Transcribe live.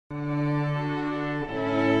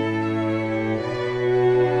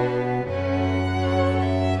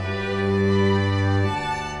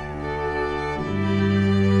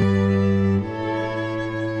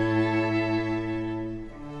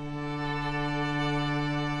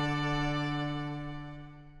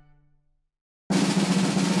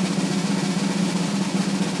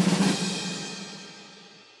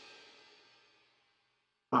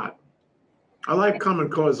I like Common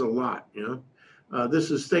Cause a lot, you know. This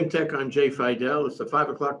is ThinkTech. I'm Jay Fidell. It's the 5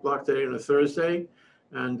 o'clock block today on a Thursday.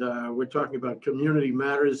 And we're talking about community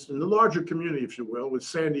matters in the larger community, if you will, with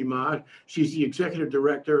Sandy Mott. She's the executive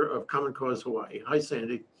director of Common Cause Hawaii. Hi,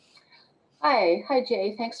 Sandy. Hi,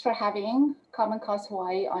 Jay. Thanks for having Common Cause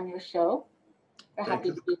Hawaii on your show. We're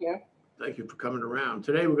happy to be here. Thank you for coming around.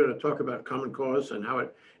 Today we're going to talk about Common Cause and how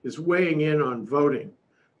it is weighing in on voting.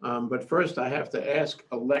 But first I have to ask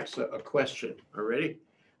Alexa a question. Alrighty?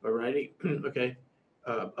 Okay.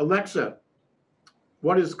 Alexa,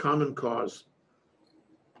 what is Common Cause?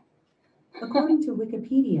 According to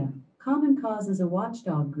Wikipedia, Common Cause is a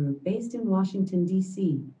watchdog group based in Washington,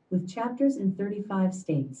 D.C., with chapters in 35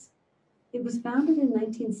 states. It was founded in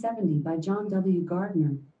 1970 by John W.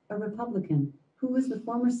 Gardner, a Republican, who was the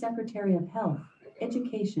former Secretary of Health,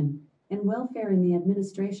 Education, and Welfare in the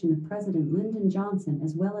administration of President Lyndon Johnson,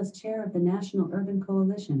 as well as chair of the National Urban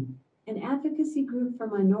Coalition, an advocacy group for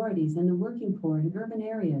minorities and the working poor in urban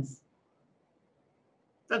areas.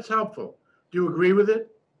 That's helpful. Do you agree with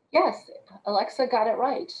it? Yes, Alexa got it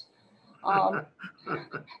right.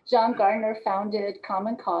 John Gardner founded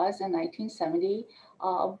Common Cause in 1970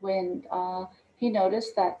 when he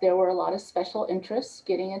noticed that there were a lot of special interests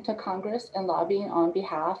getting into Congress and lobbying on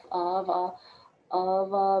behalf of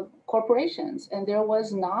corporations. And there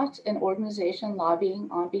was not an organization lobbying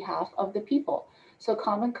on behalf of the people. So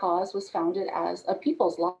Common Cause was founded as a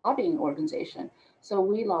people's lobbying organization. So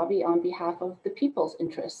we lobby on behalf of the people's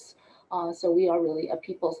interests. So we are really a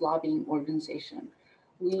people's lobbying organization.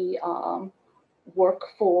 We work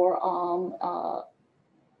for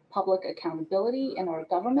public accountability in our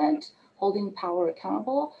government, holding power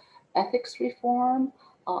accountable, ethics reform,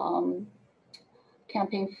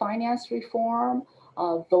 campaign finance reform,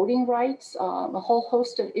 voting rights, a whole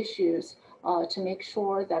host of issues to make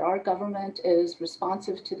sure that our government is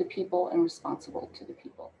responsive to the people and responsible to the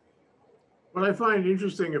people. What I find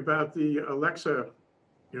interesting about the Alexa,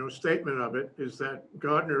 statement of it is that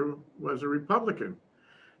Gardner was a Republican.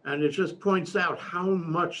 And it just points out how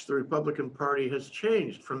much the Republican Party has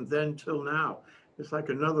changed from then till now. It's like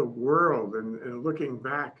another world. And looking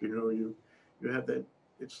back, you have that,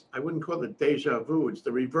 I wouldn't call it deja vu. It's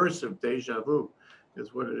the reverse of deja vu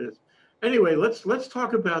is what it is. Anyway, let's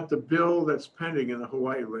talk about the bill that's pending in the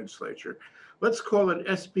Hawaii legislature. Let's call it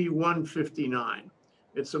SB 159.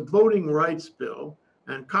 It's a voting rights bill,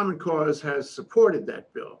 and Common Cause has supported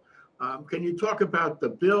that bill. Can you talk about the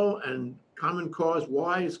bill and Common Cause?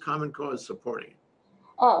 Why is Common Cause supporting it?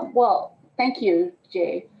 Well, thank you,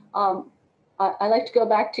 Jay. I like to go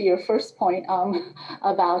back to your first point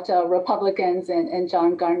about Republicans and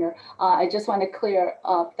John Gardner. I just want to clear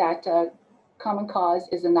up that Common Cause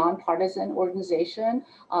is a nonpartisan organization.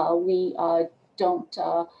 We don't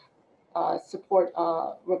support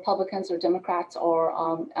Republicans or Democrats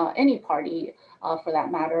or any party for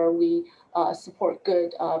that matter. We support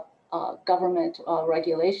good government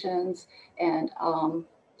regulations and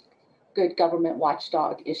good government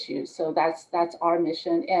watchdog issues. So that's our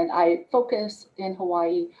mission. And I focus in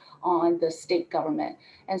Hawaii on the state government.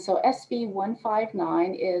 And so SB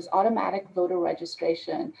 159 is automatic voter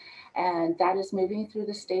registration. And that is moving through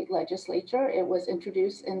the state legislature. It was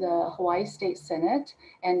introduced in the Hawaii State Senate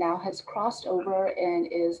and now has crossed over and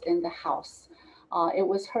is in the House. It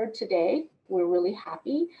was heard today. We're really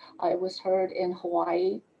happy. It was heard in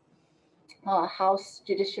Hawaii House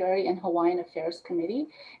Judiciary and Hawaiian Affairs Committee,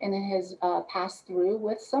 and it has passed through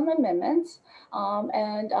with some amendments.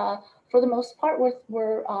 For the most part,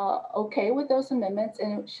 we're okay with those amendments,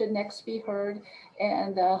 and it should next be heard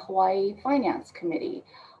in the Hawaii Finance Committee.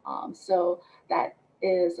 So that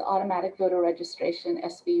is automatic voter registration,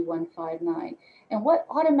 SB 159. And what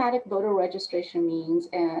automatic voter registration means,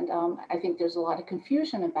 and I think there's a lot of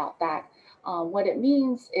confusion about that. What it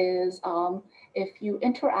means is if you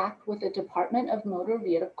interact with the Department of Motor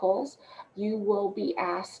Vehicles, you will be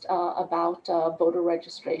asked about voter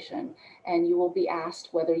registration, and you will be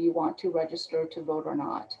asked whether you want to register to vote or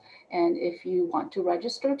not. And if you want to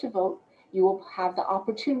register to vote, you will have the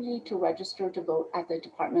opportunity to register to vote at the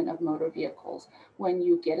Department of Motor Vehicles. When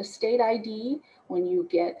you get a state ID, when you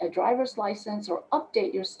get a driver's license or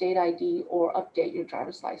update your state ID or update your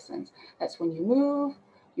driver's license, that's when you move,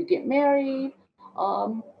 you get married,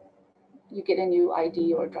 you get a new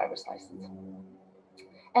ID or driver's license.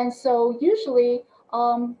 And so usually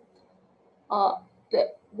when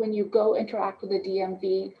you go interact with the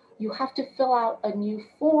DMV, you have to fill out a new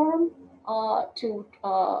form to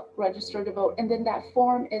register to vote. And then that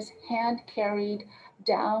form is hand carried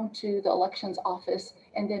down to the elections office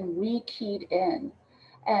and then rekeyed in.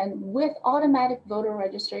 And with automatic voter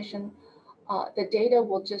registration, the data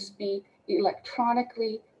will just be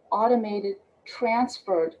electronically automated,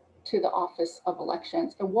 transferred to the Office of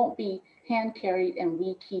Elections. It won't be hand carried and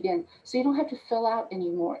rekeyed in. So you don't have to fill out any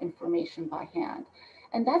more information by hand.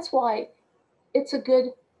 And that's why it's a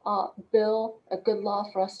good bill, a good law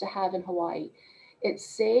for us to have in Hawaii. It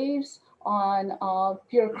saves on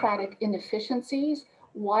bureaucratic inefficiencies.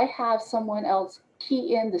 Why have someone else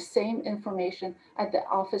key in the same information at the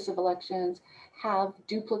Office of Elections, have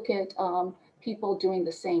duplicate people doing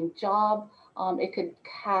the same job? It could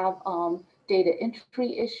have data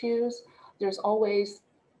entry issues. There's always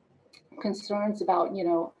concerns about,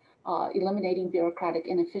 eliminating bureaucratic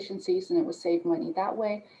inefficiencies, and it would save money that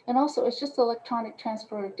way. And also, it's just electronic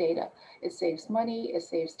transfer of data. It saves money, it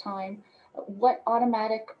saves time. What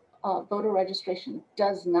automatic voter registration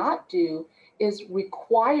does not do is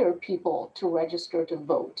require people to register to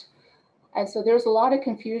vote. And so there's a lot of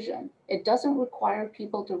confusion. It doesn't require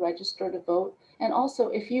people to register to vote. And also,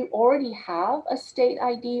 if you already have a state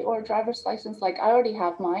ID or a driver's license, like I already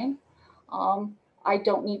have mine, I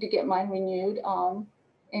don't need to get mine renewed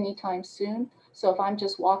anytime soon. So if I'm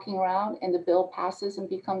just walking around and the bill passes and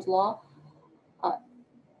becomes law,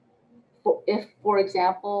 if, for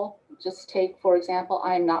example,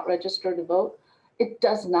 I am not registered to vote, it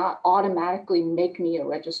does not automatically make me a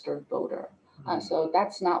registered voter. So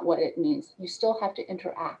that's not what it means. You still have to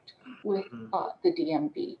interact with the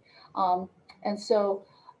DMV. And so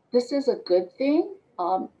this is a good thing.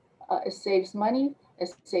 It saves money,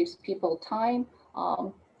 it saves people time.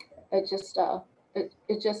 It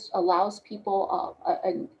just allows people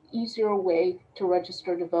an easier way to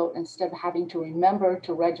register to vote instead of having to remember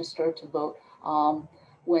to register to vote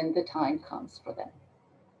when the time comes for them.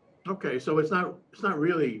 Okay, so it's not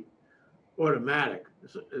really automatic.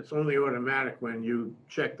 It's only automatic when you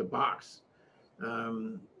check the box.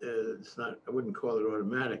 It's not. I wouldn't call it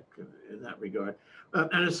automatic in that regard.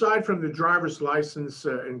 And aside from the driver's license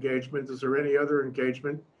engagement, is there any other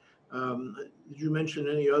engagement? Did you mention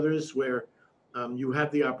any others where you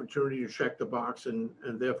have the opportunity to check the box and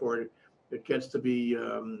therefore it gets to be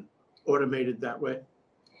automated that way?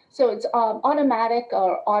 So it's automatic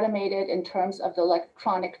or automated in terms of the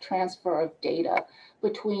electronic transfer of data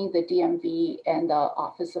between the DMV and the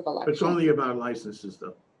Office of Elections. It's only about licenses,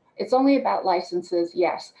 though. It's only about licenses,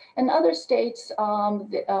 yes. In other states,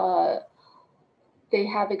 they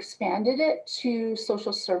have expanded it to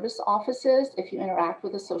social service offices. If you interact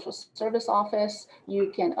with a social service office,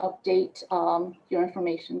 you can update your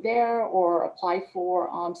information there or apply for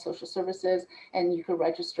social services, and you can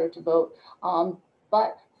register to vote.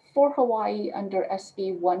 But for Hawaii, under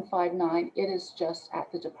SB 159, it is just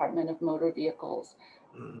at the Department of Motor Vehicles.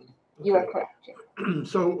 Okay. You are correct, Jay.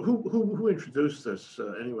 So who introduced this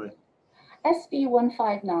anyway? SB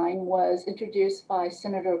 159 was introduced by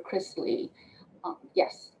Senator Chris Lee.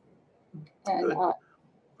 Yes. And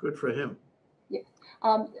good for him. Yes.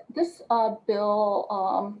 This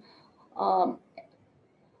bill,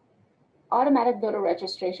 automatic voter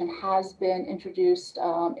registration, has been introduced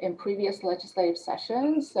in previous legislative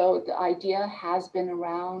sessions. So the idea has been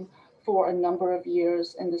around for a number of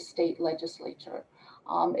years in the state legislature.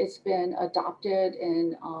 It's been adopted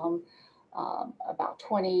in about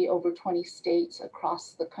over 20 states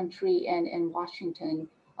across the country and in Washington,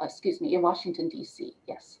 in Washington, D.C.,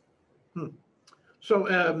 yes.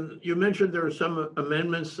 So you mentioned there are some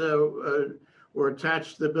amendments were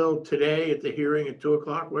attached to the bill today at the hearing at 2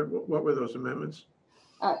 o'clock. What were those amendments?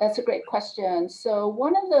 That's a great question. So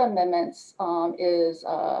one of the amendments is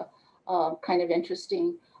kind of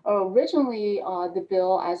interesting. Originally, the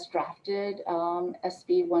bill as drafted,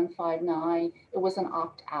 SB 159, it was an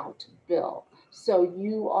opt-out bill. So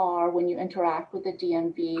you are, when you interact with the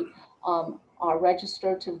DMV, are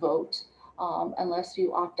registered to vote unless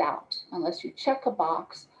you opt out, unless you check a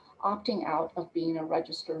box opting out of being a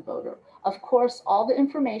registered voter. Of course, all the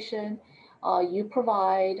information you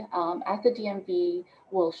provide at the DMV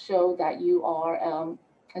will show that you are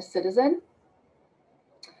a citizen,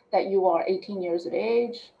 that you are 18 years of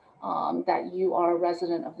age, that you are a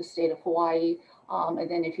resident of the state of Hawaii, and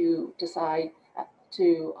then if you decide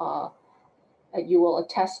to, you will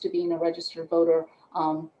attest to being a registered voter,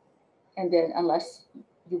 and then unless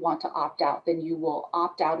you want to opt out, then you will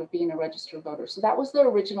opt out of being a registered voter. So that was the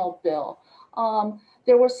original bill.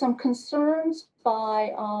 There were some concerns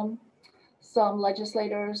by some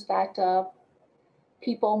legislators that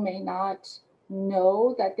people may not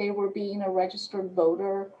know that they were being a registered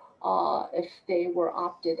voter if they were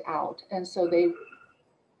opted out. And so they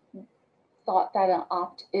thought that an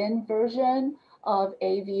opt-in version of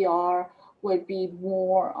AVR would be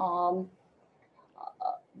more,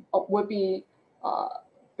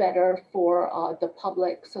 better for the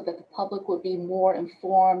public, so that the public would be more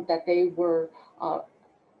informed that they were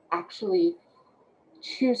actually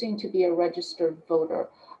choosing to be a registered voter.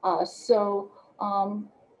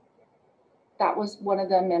 That was one of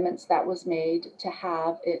the amendments that was made, to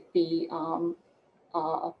have it be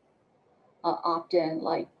opt-in,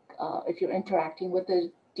 like if you're interacting with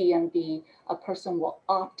the DMV, a person will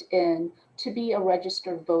opt in to be a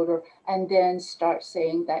registered voter and then start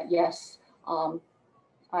saying that, yes,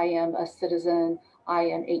 I am a citizen, I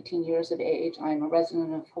am 18 years of age, I'm a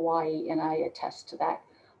resident of Hawaii, and I attest to that.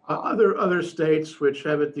 Other states which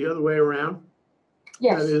have it the other way around?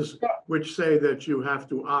 Yes. That is, which say that you have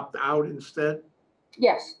to opt out instead?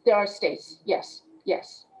 Yes, there are states. Yes,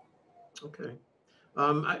 yes. Okay.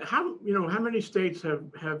 How many states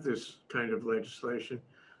have this kind of legislation?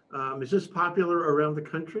 Is this popular around the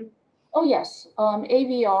country? Oh, yes.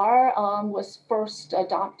 AVR was first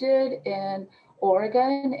adopted in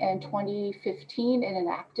Oregon in 2015 and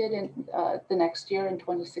enacted in the next year in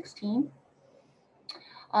 2016.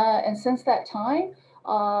 And since that time,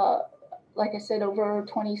 like I said, over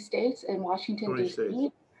 20 states in Washington,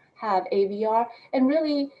 D.C. have AVR. And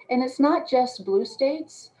really, and it's not just blue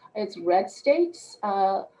states, it's red states.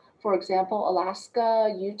 For example,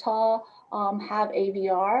 Alaska, Utah have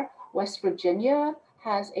AVR. West Virginia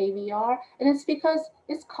has AVR. And it's because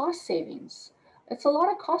it's cost savings. It's a lot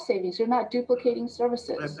of cost savings. You're not duplicating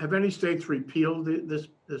services. Have any states repealed this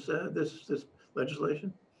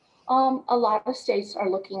legislation? A lot of states are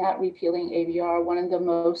looking at repealing AVR. One of the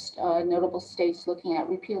most notable states looking at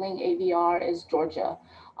repealing AVR is Georgia.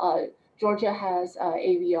 Georgia has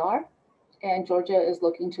AVR, and Georgia is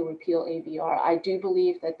looking to repeal AVR. I do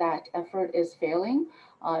believe that that effort is failing.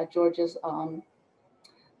 Georgia's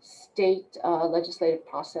state legislative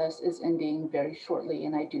process is ending very shortly,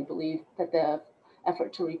 and I do believe that the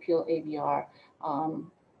effort to repeal AVR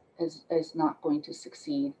is not going to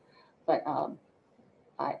succeed. But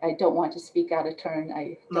I don't want to speak out of turn.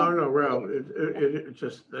 No, well, it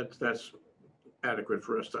just that's adequate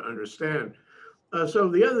for us to understand. So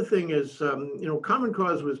the other thing is, Common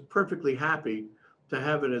Cause was perfectly happy to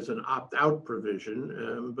have it as an opt-out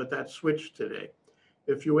provision, but that switched today.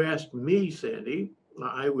 If you ask me, Sandy,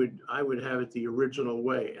 I would have it the original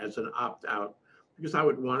way, as an opt-out, because I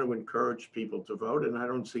would want to encourage people to vote, and I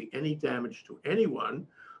don't see any damage to anyone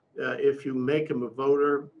if you make him a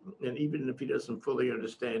voter, and even if he doesn't fully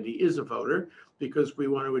understand, he is a voter, because we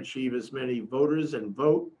want to achieve as many voters and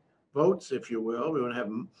votes, if you will. We want to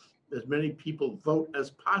have as many people vote as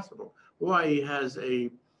possible. Hawaii has a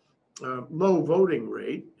low voting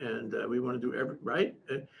rate, and we want to do right.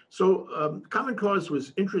 So Common Cause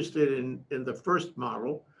was interested in the first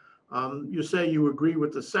model. You say you agree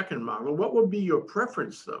with the second model. What would be your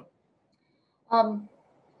preference, though?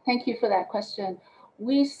 Thank you for that question.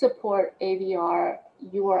 We support AVR.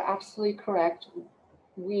 You are absolutely correct.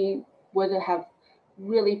 We would have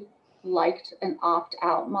really liked an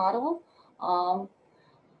opt-out model,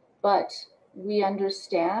 but we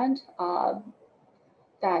understand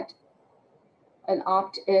that an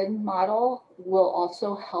opt-in model will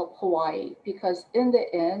also help Hawaii, because in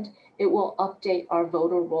the end, it will update our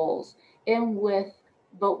voter rolls. And with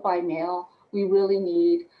vote by mail, we really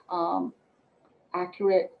need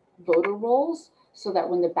accurate voter rolls, so that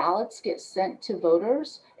when the ballots get sent to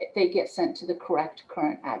voters, they get sent to the correct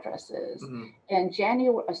current addresses. Mm-hmm.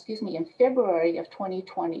 In February of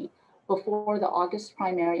 2020, before the August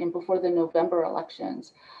primary and before the November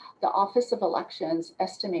elections, the Office of Elections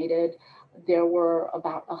estimated there were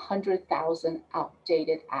about 100,000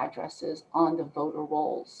 outdated addresses on the voter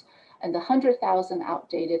rolls. And the 100,000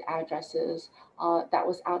 outdated addresses, that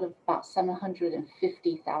was out of about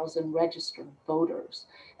 750,000 registered voters.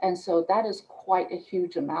 And so that is quite a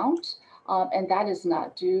huge amount. And that is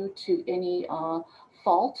not due to any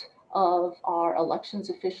fault of our elections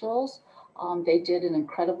officials. They did an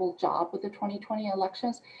incredible job with the 2020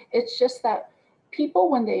 elections. It's just that people,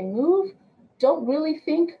 when they move, don't really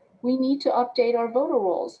think we need to update our voter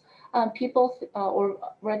rolls.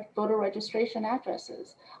 Voter registration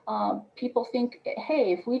addresses. People think,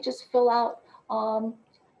 hey, if we just fill out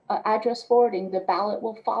address forwarding, the ballot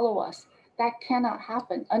will follow us. That cannot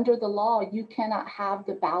happen. Under the law, you cannot have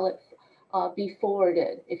the ballot be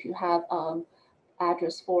forwarded if you have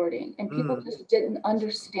address forwarding. And people just didn't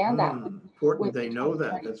understand that. Important, they know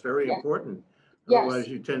that. That's very important. Yes. Otherwise,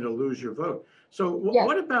 you tend to lose your vote. So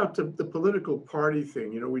what about the political party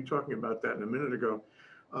thing? We were talking about that a minute ago.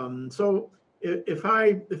 So if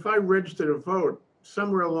I register to vote,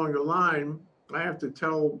 somewhere along the line, I have to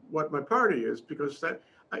tell what my party is, because that,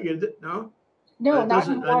 No, not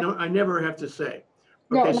anymore. I never have to say.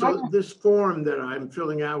 No, Okay, not so this form that I'm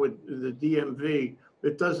filling out with the DMV,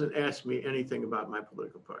 it doesn't ask me anything about my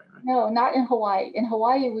political party, right? No, not in Hawaii. In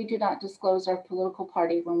Hawaii, we do not disclose our political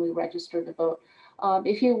party when we register to vote.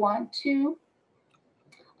 If you want to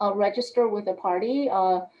register with a party,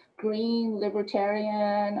 Green,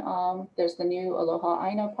 Libertarian, there's the new Aloha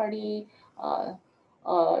Aina Party,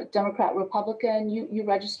 Democrat, Republican, you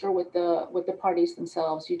register with the parties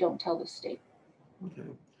themselves. You don't tell the state. Okay.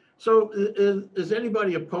 So is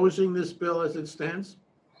anybody opposing this bill as it stands?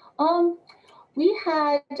 We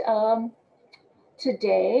had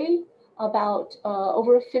today about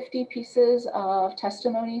over 50 pieces of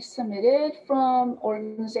testimony submitted from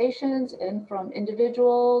organizations and from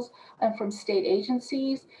individuals and from state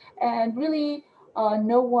agencies, and really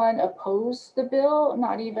no one opposed the bill,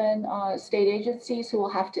 not even state agencies who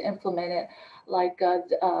will have to implement it, like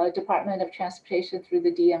Department of Transportation through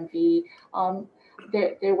the DMV.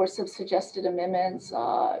 There were some suggested amendments,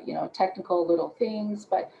 technical little things,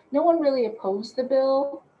 but no one really opposed the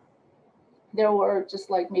bill. There were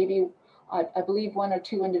just like maybe, I believe, one or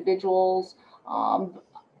two individuals,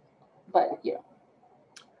 but you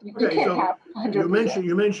Okay, can't so have 100%.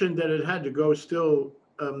 you mentioned that it had to go still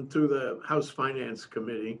to the House Finance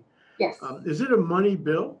Committee. Yes. Is it a money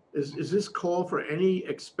bill? Is this call for any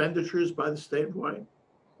expenditures by the state of Hawaii?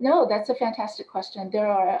 No, that's a fantastic question. There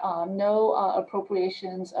are no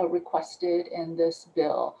appropriations requested in this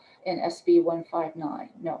bill in SB 159.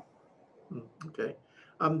 No. Okay.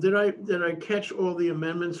 Did I catch all the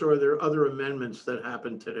amendments, or are there other amendments that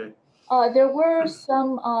happened today? There were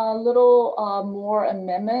some little more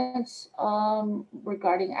amendments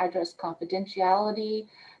regarding address confidentiality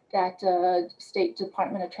that State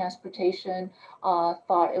Department of Transportation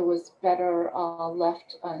thought it was better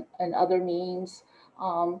left in other means,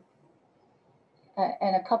 and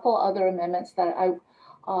a couple other amendments that I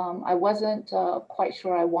wasn't quite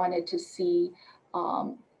sure I wanted to see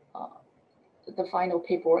the final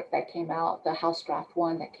paperwork that came out, the House draft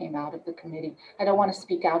one that came out of the committee. I don't want to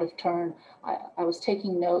speak out of turn. I was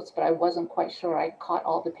taking notes, but I wasn't quite sure I caught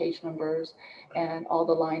all the page numbers and all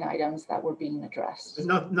the line items that were being addressed.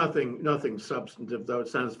 Nothing substantive, though. It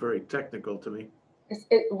sounds very technical to me.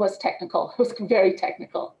 It was technical. It was very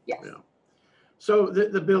technical. Yes. Yeah. So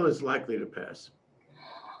the bill is likely to pass.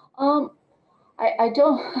 I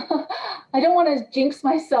don't I don't want to jinx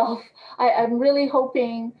myself. I'm really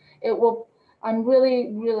hoping it will. I'm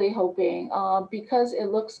really hoping because it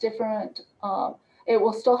looks different. It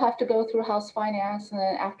will still have to go through House Finance, and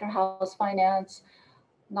then after House Finance,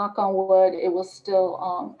 knock on wood, it will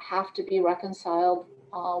still have to be reconciled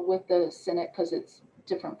with the Senate because it's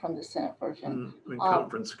different from the Senate version. In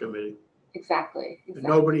conference committee. Exactly.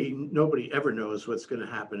 Nobody ever knows what's going to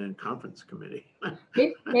happen in conference committee.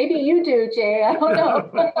 Maybe you do, Jay. I don't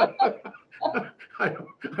know. I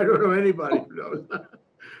don't know anybody who knows.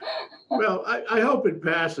 Well, I hope it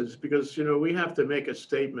passes, because we have to make a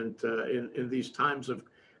statement in these times of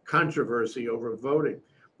controversy over voting.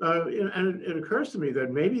 And it occurs to me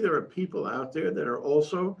that maybe there are people out there that are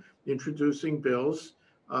also introducing bills,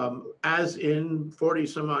 as in 40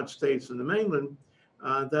 some odd states in the mainland,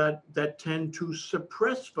 that tend to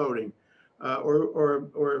suppress voting, or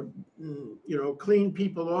clean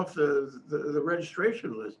people off the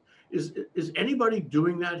registration list. Is anybody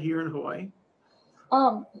doing that here in Hawaii?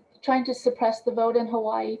 Trying to suppress the vote in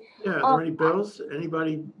Hawaii. Yeah, are there any bills?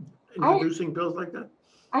 Anybody introducing bills like that?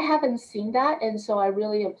 I haven't seen that, and so I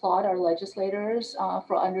really applaud our legislators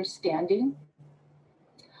for understanding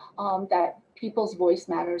that people's voice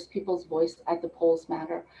matters, people's voice at the polls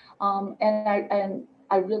matter. And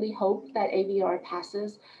I really hope that AVR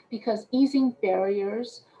passes, because easing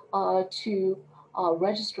barriers to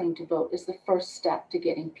registering to vote is the first step to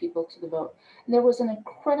getting people to the vote. And there was an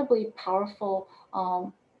incredibly powerful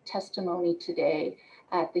testimony today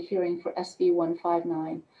at the hearing for SB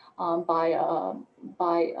 159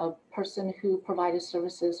 by a person who provided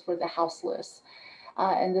services for the houseless.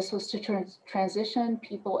 And this was to transition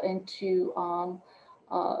people into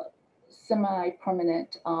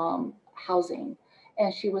semi-permanent housing.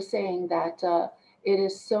 And she was saying that it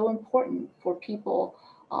is so important for people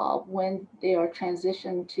when they are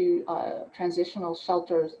transitioned to transitional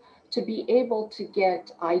shelters to be able to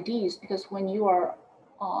get IDs, because when you are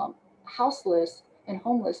houseless and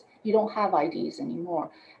homeless, you don't have IDs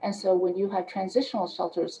anymore. And so when you have transitional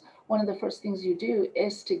shelters, one of the first things you do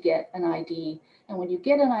is to get an ID. And when you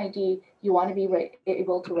get an ID, you want to be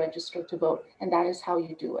able to register to vote. And that is how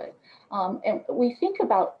you do it. And we think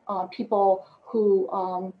about people who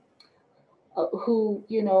are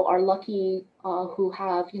lucky, who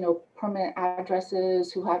have, permanent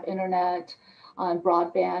addresses, who have internet and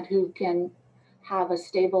broadband, who can have a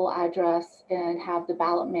stable address and have the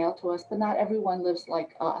ballot mailed to us, but not everyone lives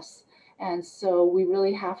like us. And so we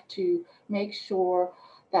really have to make sure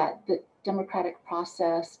that the democratic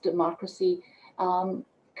process, democracy,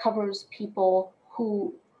 covers people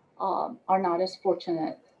who are not as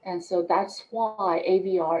fortunate. And so that's why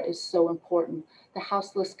AVR is so important. The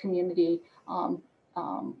houseless community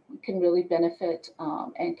can really benefit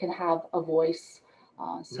and can have a voice.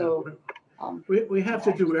 We have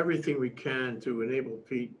to do everything we can to enable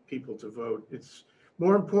people to vote. It's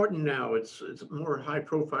more important now. It's a more high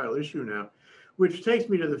profile issue now, which takes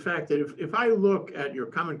me to the fact that if I look at your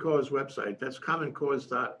Common Cause website, that's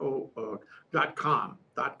commoncause.com.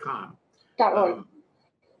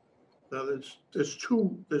 Now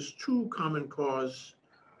there's two Common Cause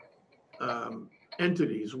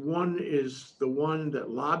entities. One is the one that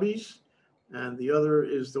lobbies, and the other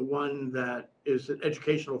is the one that is an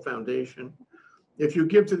educational foundation. If you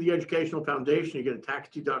give to the educational foundation, you get a tax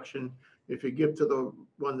deduction. If you give to the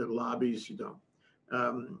one that lobbies, you don't.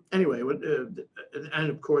 Anyway, and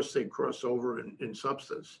of course they cross over in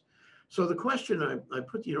substance. So the question I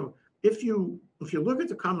put, if you look at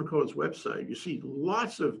the Common Cause website, you see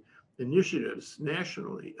lots of initiatives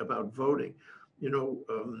nationally about voting.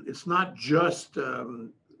 It's not just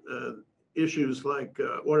issues like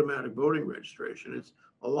automatic voting registration. It's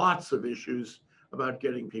lots of issues about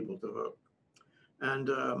getting people to vote. And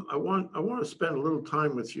I want to spend a little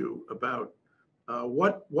time with you about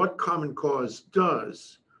what Common Cause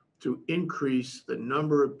does to increase the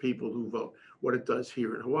number of people who vote, what it does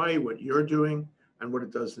here in Hawaii, what you're doing, and what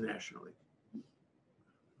it does nationally.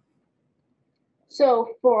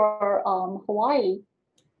 So for Hawaii,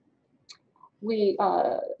 we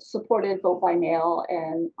supported vote by mail,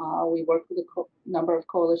 and we worked with a number of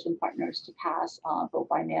coalition partners to pass vote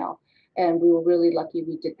by mail. And we were really lucky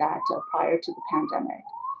we did that prior to the pandemic.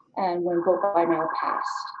 And when vote by mail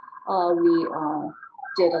passed, we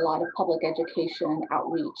did a lot of public education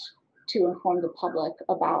outreach to inform the public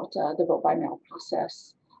about the vote by mail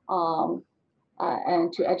process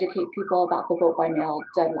and to educate people about the vote by mail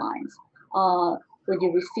deadlines. When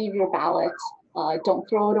you receive your ballot, don't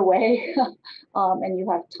throw it away, and you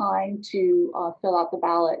have time to fill out the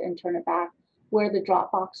ballot and turn it back, where the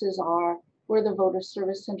drop boxes are, where the voter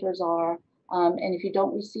service centers are, and if you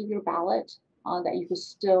don't receive your ballot, that you can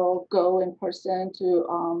still go in person to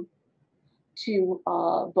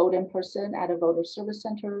vote in person at a voter service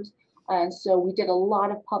centers. And so we did a lot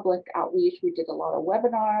of public outreach. We did a lot of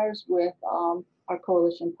webinars with our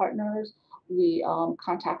coalition partners. We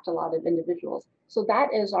contact a lot of individuals. So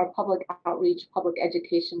that is our public outreach, public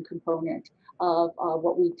education component of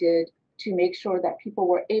what we did to make sure that people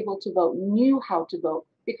were able to vote, knew how to vote,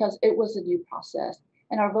 because it was a new process.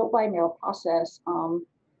 And our vote by mail process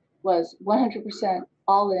was 100%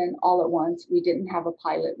 all in, all at once. We didn't have a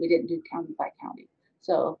pilot. We didn't do county by county.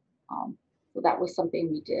 So, so that was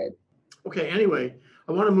something we did. Okay, anyway,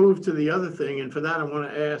 I want to move to the other thing. And for that, I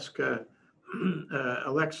want to ask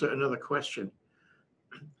Alexa another question.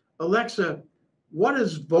 Alexa, what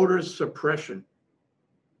is voter suppression?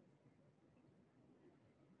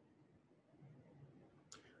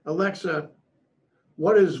 Alexa,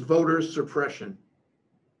 what is voter suppression?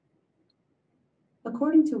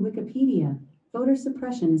 According to Wikipedia, voter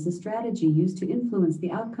suppression is a strategy used to influence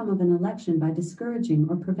the outcome of an election by discouraging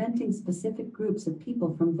or preventing specific groups of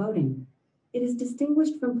people from voting. It is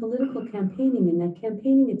distinguished from political campaigning in that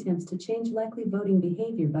campaigning attempts to change likely voting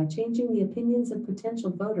behavior by changing the opinions of potential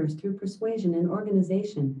voters through persuasion and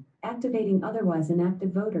organization, activating otherwise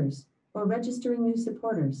inactive voters, or registering new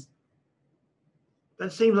supporters.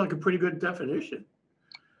 That seems like a pretty good definition.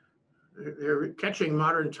 They're catching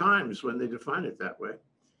modern times when they define it that way.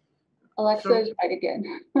 Alexa is right again.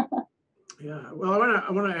 Yeah, well,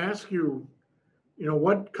 I want to ask you,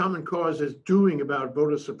 what Common Cause is doing about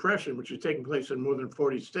voter suppression, which is taking place in more than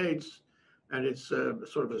 40 states, and it's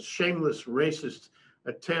sort of a shameless, racist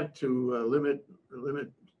attempt to limit,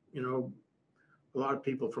 a lot of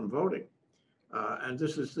people from voting. And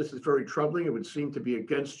this is very troubling. It would seem to be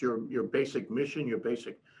against your basic mission, your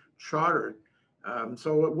basic charter.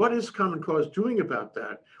 So what is Common Cause doing about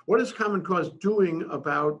that? What is Common Cause doing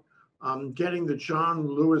about getting the John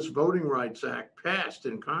Lewis Voting Rights Act passed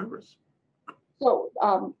in Congress? So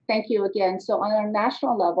thank you again. So on a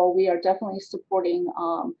national level, we are definitely supporting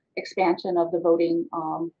expansion of the voting,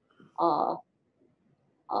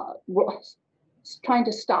 trying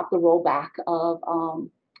to stop the rollback of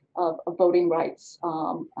voting rights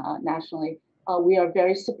nationally. We are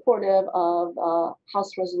very supportive of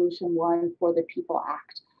House Resolution 1 for the People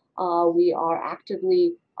Act. We are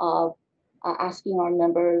actively asking our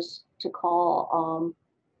members to call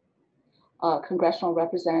congressional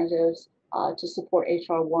representatives to support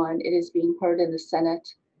HR 1. It is being heard in the Senate.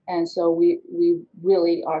 And so we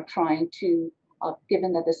really are trying to,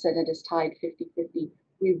 given that the Senate is tied 50-50,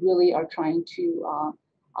 we really are trying to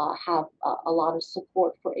have a lot of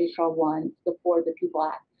support for HR 1, the For the People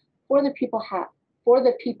Act. For the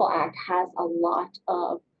People Act has a lot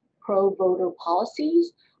of pro-voter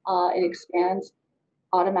policies. It expands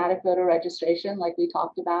automatic voter registration, like we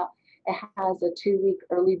talked about. It has a 2-week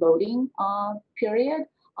early voting period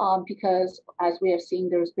because, as we have seen,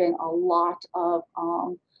 there's been a lot of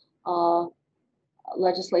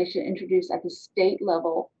legislation introduced at the state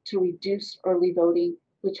level to reduce early voting,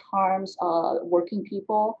 which harms working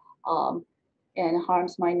people and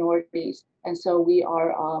harms minorities. And so we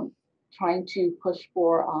are trying to push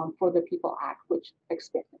for the People Act, which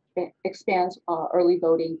expands early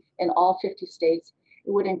voting in all 50 states.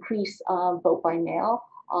 It would increase vote by mail,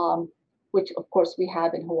 which of course we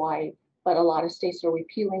have in Hawaii, but a lot of states are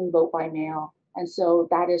repealing vote by mail. And so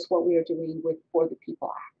that is what we are doing with For the People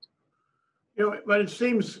Act. You know, but it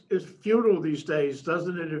seems it's futile these days,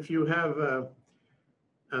 doesn't it? If you have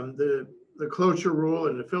the cloture rule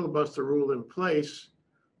and the filibuster rule in place,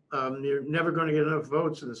 you're never going to get enough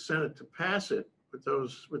votes in the Senate to pass it with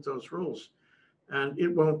those rules, and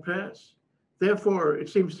it won't pass. Therefore, it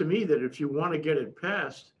seems to me that if you want to get it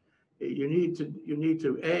passed, you need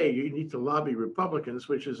to lobby Republicans,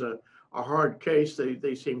 which is a hard case.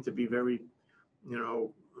 They seem to be very,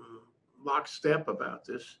 lockstep about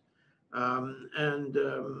this, or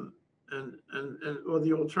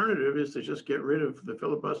the alternative is to just get rid of the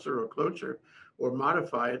filibuster or cloture, or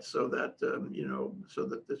modify it so that so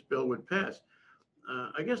that this bill would pass.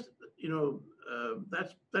 I guess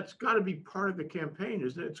that's got to be part of the campaign,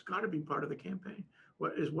 isn't it? It's got to be part of the campaign.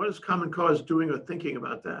 What is Common Cause doing or thinking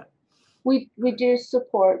about that? We do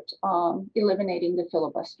support eliminating the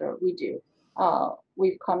filibuster. We do.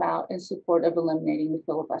 We've come out in support of eliminating the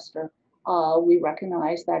filibuster. We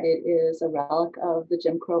recognize that it is a relic of the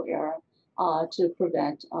Jim Crow era to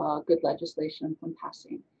prevent good legislation from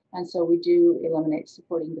passing. And so we do eliminate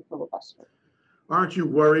supporting the filibuster. Aren't you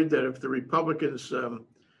worried that if the Republicans,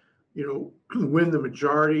 win the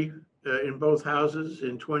majority in both houses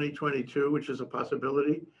in 2022, which is a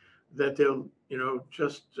possibility, that they'll,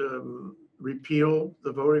 just repeal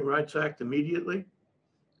the Voting Rights Act immediately?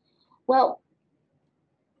 Well,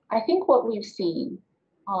 I think what we've seen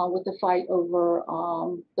with the fight over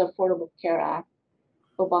the Affordable Care Act,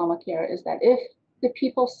 Obamacare, is that if the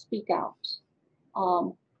people speak out,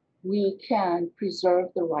 we can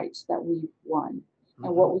preserve the rights that we've won. Mm-hmm.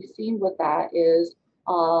 And what we've seen with that is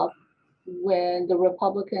when the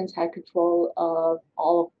Republicans had control of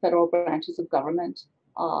all federal branches of government,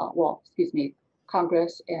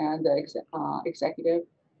 Congress and the executive,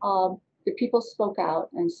 the people spoke out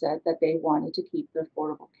and said that they wanted to keep the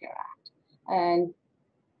Affordable Care Act.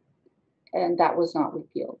 And that was not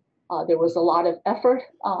repealed. There was a lot of effort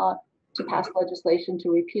to pass legislation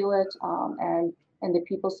to repeal it, and the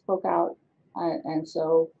people spoke out. And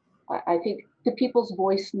so I think the people's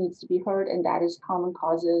voice needs to be heard, and that is Common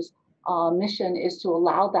Cause's mission, is to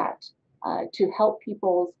allow that, to help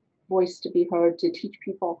people's voice to be heard, to teach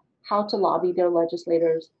people how to lobby their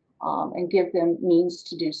legislators and give them means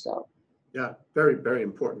to do so. Yeah, very, very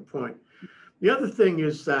important point. The other thing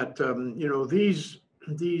is that,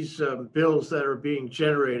 these bills that are being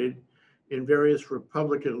generated in various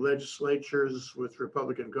Republican legislatures with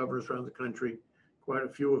Republican governors around the country, quite a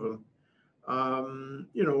few of them,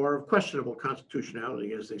 are of questionable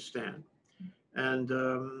constitutionality as they stand. And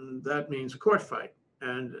that means a court fight.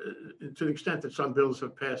 And to the extent that some bills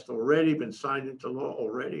have passed already, been signed into law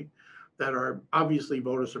already, that are obviously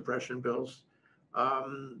voter suppression bills,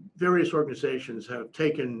 various organizations have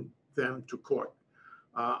taken them to court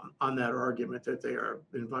on that argument that they are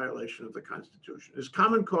in violation of the Constitution. Is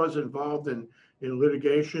Common Cause involved in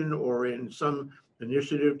litigation or in some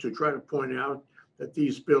initiative to try to point out that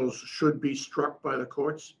these bills should be struck by the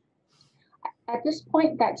courts? At this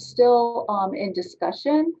point, that's still in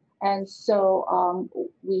discussion. And so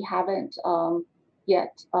we haven't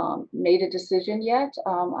yet made a decision yet.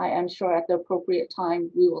 I am sure at the appropriate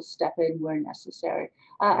time, we will step in where necessary.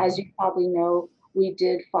 As you probably know, we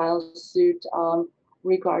did file a suit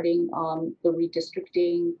regarding the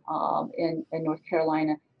redistricting in North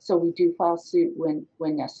Carolina. So we do file suit when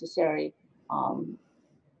necessary.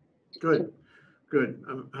 Good. Good.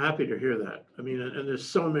 I'm happy to hear that. I mean, and there's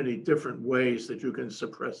so many different ways that you can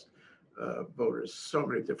suppress voters, so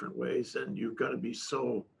many different ways, and you've got to be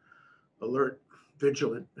so alert,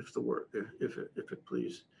 vigilant, if it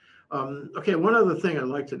please. Okay, one other thing I'd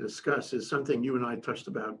like to discuss is something you and I touched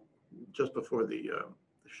about just before the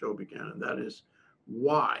show began, and that is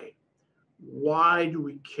why? Why do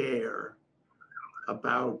we care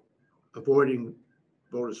about avoiding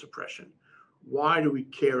voter suppression? Why do we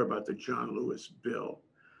care about the John Lewis bill?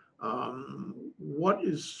 What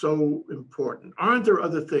is so important? Aren't there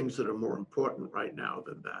other things that are more important right now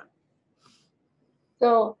than that?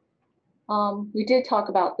 So we did talk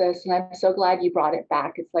about this, and I'm so glad you brought it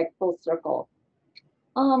back. It's like full circle.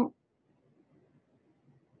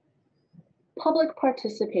 Public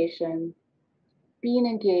participation, being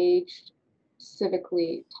engaged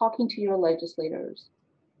civically, talking to your legislators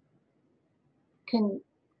can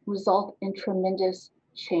result in tremendous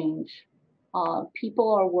change.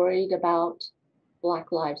 People are worried about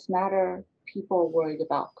Black Lives Matter. People are worried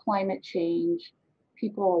about climate change.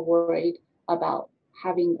 People are worried about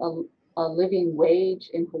having a living wage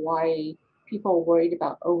in Hawaii. People are worried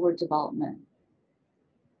about overdevelopment.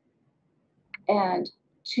 And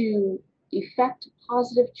to effect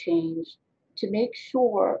positive change, to make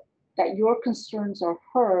sure that your concerns are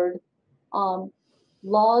heard,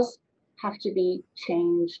 laws have to be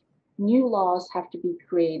changed, new laws have to be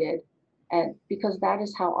created, and because that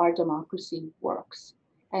is how our democracy works.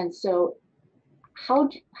 And so how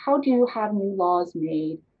do you have new laws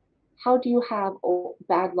made? How do you have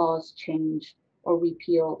bad laws changed or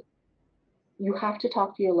repealed? You have to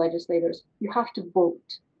talk to your legislators. You have to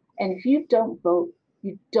vote. And if you don't vote,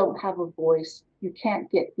 you don't have a voice. You can't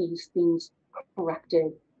get these things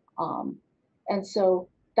corrected. And so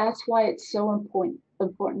that's why it's so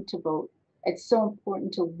important to vote. It's so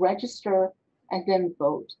important to register and then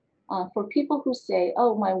vote. For people who say,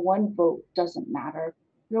 oh, my one vote doesn't matter,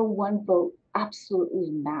 your one vote absolutely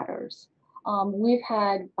matters. We've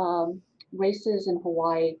had races in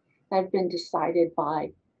Hawaii that have been decided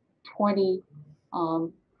by 20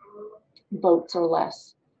 votes or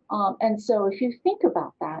less. And so if you think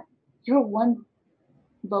about that, your one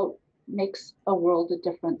vote makes a world of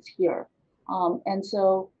difference here. And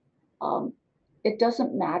so it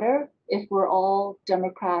doesn't matter if we're all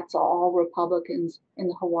Democrats or all Republicans in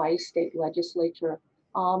the Hawaii state legislature.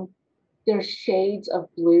 There's shades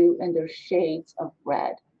of blue and there's shades of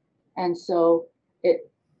red. And so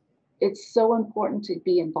it's so important to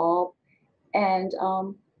be involved. And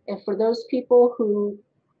for those people who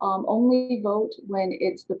only vote when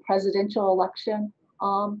it's the presidential election,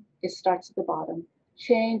 it starts at the bottom.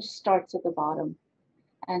 Change starts at the bottom.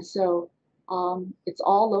 And so it's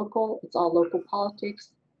all local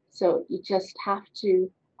politics. So you just have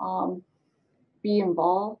to be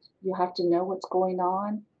involved. You have to know what's going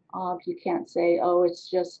on. You can't say, oh, it's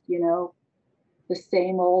just, the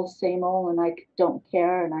same old, and I don't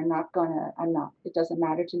care, and it doesn't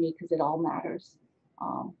matter to me because it all matters.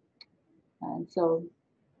 And so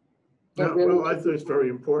well, I think it's very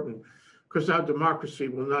important because our democracy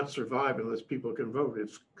will not survive unless people can vote.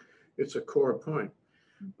 It's a core point.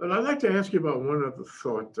 But I'd like to ask you about one other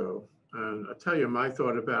thought, though, and I'll tell you my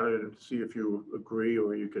thought about it and see if you agree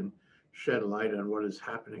or you can shed light on what is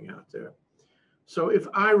happening out there. So if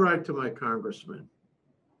I write to my congressman,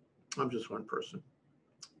 I'm just one person.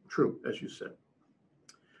 True, as you said.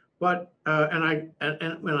 But and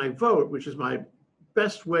when I vote, which is my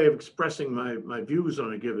best way of expressing my views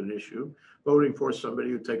on a given issue, voting for somebody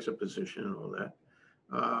who takes a position and all that,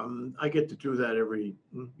 I get to do that every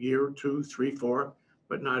year, 2, 3, 4,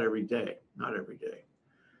 but not every day. Not every day.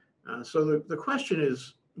 So the question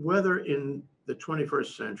is whether in the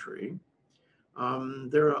 21st century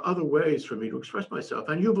there are other ways for me to express myself.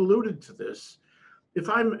 And you've alluded to this. If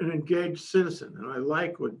I'm an engaged citizen and I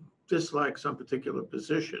like or dislike some particular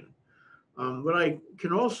position, what I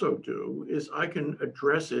can also do is I can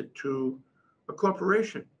address it to a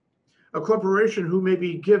corporation who may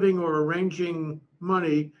be giving or arranging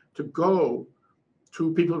money to go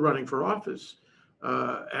to people running for office,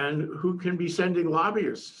 and who can be sending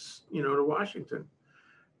lobbyists, to Washington.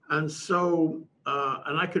 And so,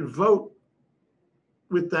 and I can vote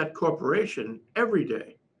with that corporation every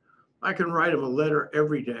day. I can write them a letter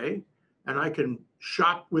every day, and I can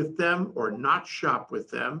shop with them or not shop with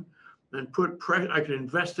them, and I can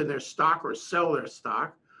invest in their stock or sell their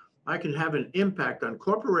stock. I can have an impact on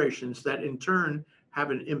corporations that in turn have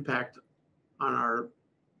an impact on our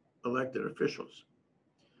elected officials.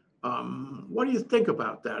 What do you think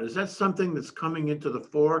about that? Is that something that's coming into the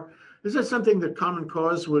fore? Is that something that Common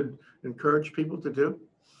Cause would encourage people to do?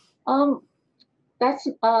 That's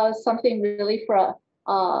something really for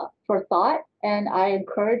thought, and I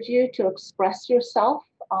encourage you to express yourself.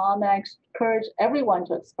 And I encourage everyone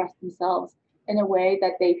to express themselves in a way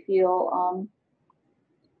that they feel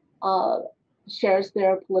shares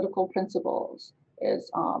their political principles, is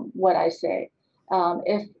what I say.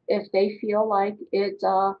 If they feel like it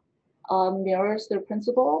mirrors their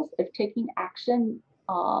principles, if taking action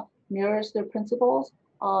mirrors their principles,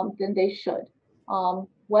 then they should.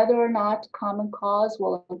 Whether or not Common Cause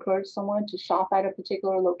will encourage someone to shop at a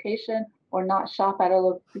particular location or not shop at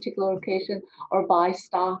a particular location or buy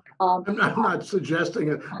stock. I'm not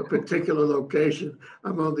suggesting a particular location.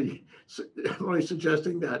 I'm only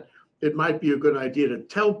suggesting that it might be a good idea to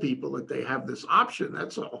tell people that they have this option.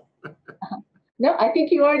 That's all. No, I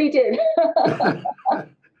think you already did.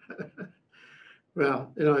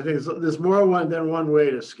 Well, I think there's more than one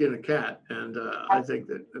way to skin a cat. And I think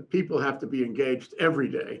that people have to be engaged every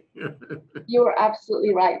day. You are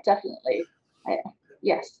absolutely right. Definitely.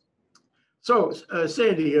 Yes. So,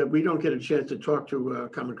 Sandy, we don't get a chance to talk to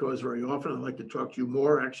Common Cause very often. I'd like to talk to you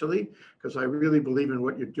more, actually, because I really believe in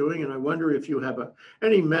what you're doing. And I wonder if you have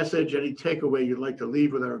any message, any takeaway you'd like to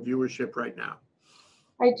leave with our viewership right now.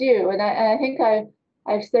 I do. And I think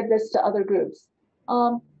I've said this to other groups.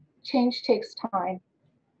 Change takes time,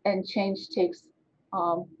 and change takes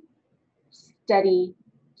steady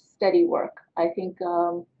work. I think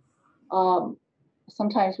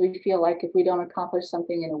sometimes we feel like if we don't accomplish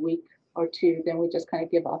something in a week or two, then we just kind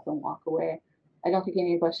of give up and walk away. I don't think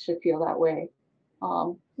any of us should feel that way.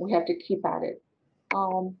 We have to keep at it.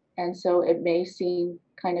 And so it may seem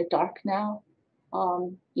kind of dark now,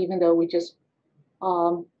 even though we just,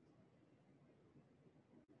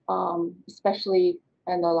 especially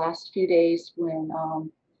in the last few days when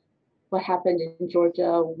what happened in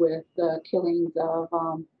Georgia with the killings of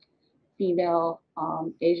female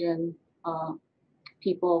Asian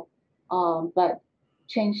people, but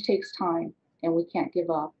change takes time, and we can't give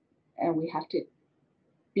up, and we have to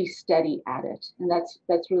be steady at it. And that's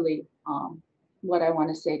really what I want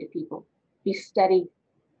to say to people. Be steady.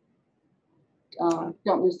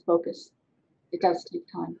 Don't lose focus. It does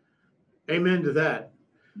take time. Amen to that.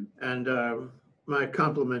 And my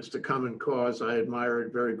compliments to Common Cause. I admire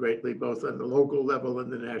it very greatly, both on the local level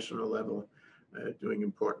and the national level, doing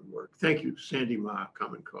important work. Thank you, Sandy Ma,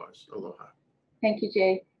 Common Cause. Aloha. Thank you,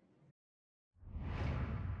 Jay.